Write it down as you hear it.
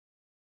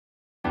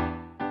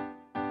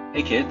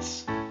Hey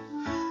kids,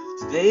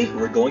 today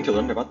we're going to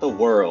learn about the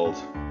world.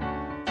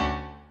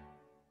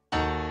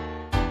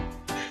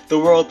 The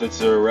world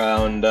that's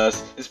around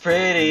us is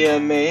pretty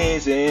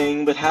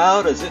amazing, but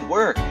how does it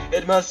work?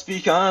 It must be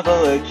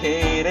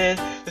complicated.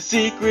 The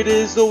secret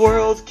is the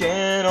world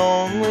can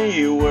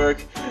only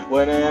work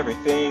when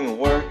everything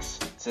works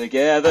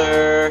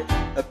together.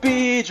 A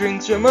bee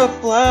drinks from a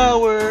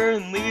flower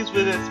and leaves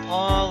with its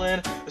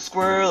pollen. A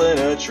squirrel in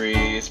a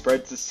tree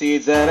spreads the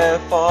seeds that have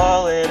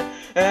fallen.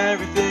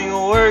 Everything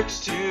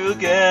works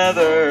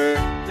together.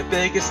 The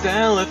biggest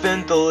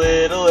elephant, the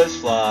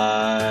littlest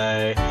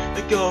fly.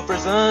 The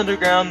gophers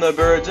underground, the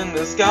birds in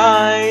the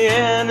sky.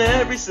 And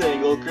every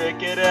single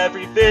cricket,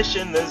 every fish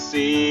in the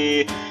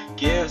sea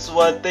gives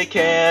what they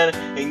can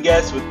and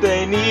gets what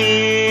they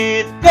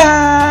need.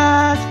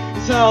 That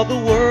is how the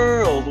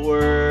world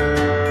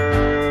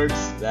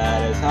works.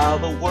 That is how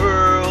the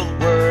world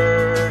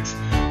works.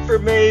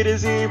 From A to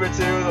Zebra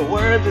to the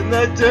worms in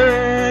the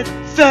dirt.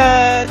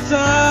 That's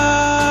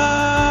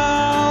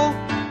how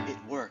it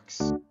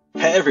works.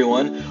 Hey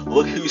everyone,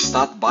 look who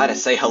stopped by to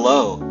say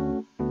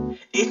hello.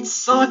 It's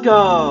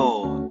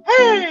Socko!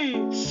 Hey!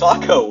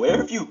 Socko, where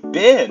have you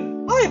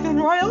been? I've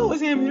been where I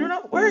always am. You're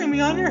not wearing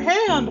me on your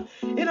hand.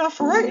 In a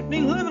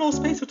frightening liminal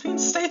space between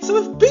states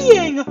of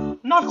being.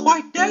 Not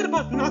quite dead,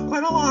 but not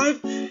quite alive.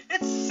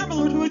 It's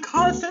similar to a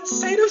constant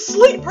state of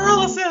sleep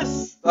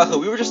paralysis. Socko,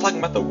 we were just talking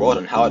about the world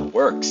and how it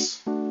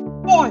works.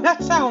 Boy,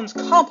 that sounds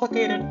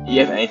complicated. Do you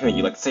have anything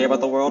you'd like to say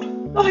about the world?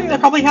 Nothing that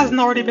probably hasn't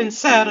already been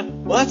said.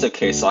 Well, that's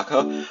okay,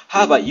 Socko.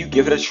 How about you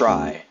give it a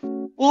try?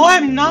 Well,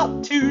 I'm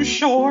not too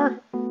sure.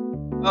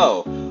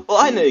 Oh, well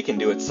I know you can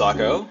do it,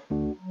 Socko.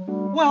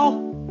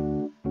 Well...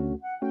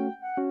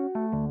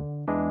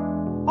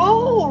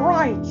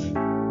 Alright.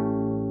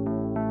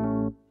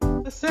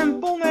 The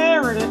simple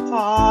narrative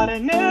taught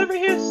in every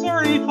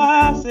history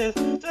class is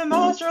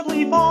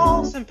demonstrably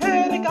false and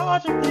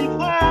pedagogically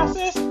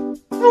classist.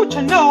 Don't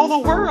you know the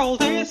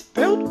world is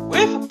filled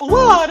with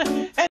blood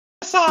and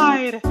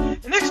genocide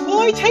and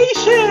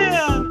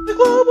exploitation? The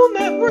global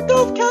network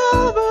of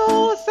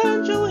capital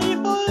essentially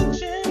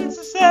functions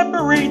to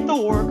separate the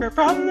worker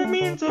from the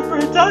means of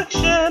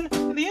production.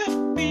 The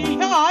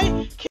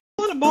FBI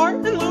killed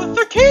Martin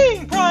Luther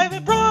King.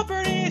 Private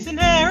property is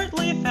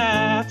inherently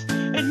theft.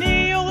 And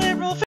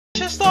neoliberal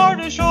fascists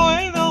started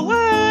destroying the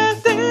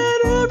land.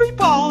 And every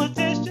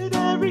politician,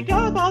 every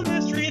gun on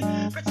the street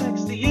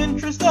protects the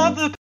interest of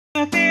the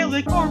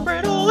pedophilic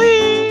corporate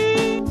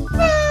elite.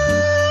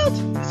 That is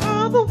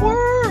how the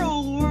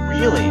world works.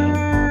 Really?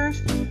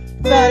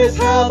 That is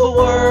how the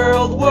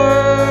world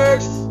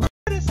works.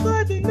 It's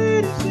like they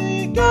made us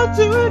think got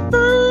to it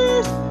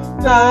first.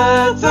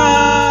 That's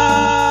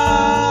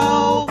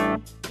how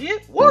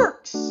it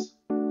works.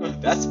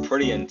 That's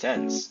pretty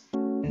intense.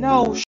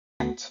 No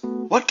shit.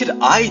 What could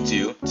I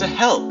do to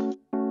help?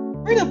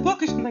 Read a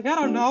book or something, I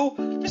don't know.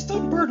 Just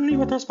don't burden me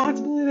with the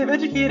responsibility of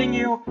educating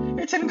you.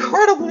 It's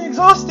incredibly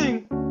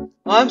exhausting.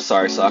 I'm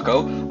sorry,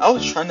 Socko. I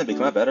was trying to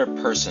become a better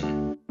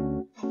person.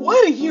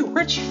 Why do you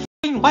rich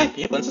f***ing white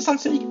people insist on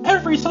seeing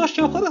every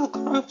socio-political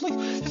conflict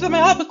as a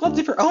myopic lens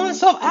of your own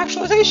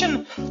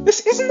self-actualization?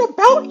 This isn't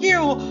about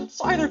you,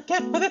 so either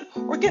get with it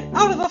or get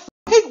out of the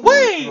f***ing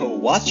way! Oh,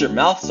 watch your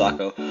mouth,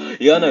 Socko.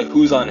 You gotta know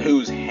who's on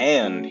whose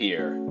hand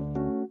here.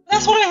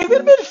 That's what I have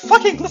been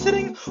fucking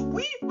listening.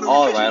 Alright.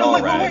 Oh,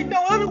 wait,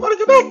 no, I don't want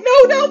to go back.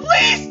 No,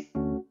 please!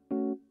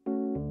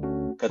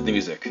 Cut the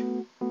music.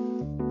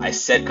 I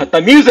said cut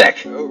the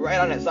music! Oh, right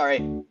on it,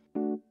 sorry.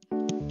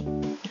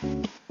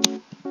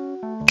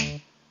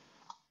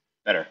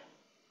 Better.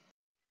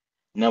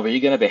 Now, are you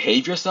gonna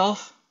behave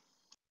yourself?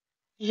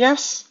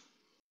 Yes.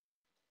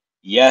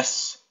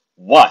 Yes.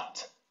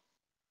 What?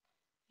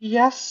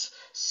 Yes,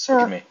 sir.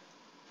 Look at me.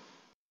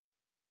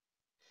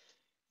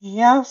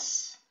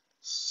 Yes,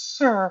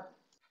 sir.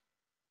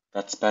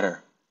 That's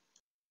better.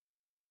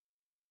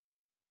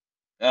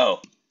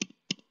 Oh.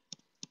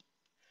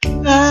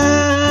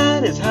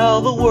 That is how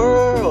the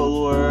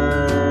world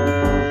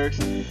works.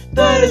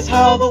 That is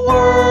how the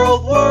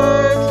world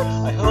works.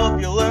 I hope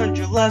you learned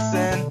your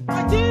lesson.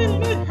 I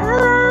didn't, it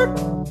hurt.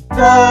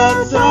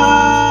 That's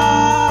how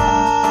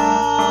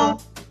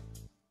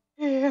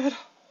It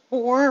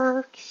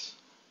works.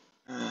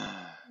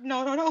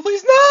 No,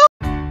 please, no!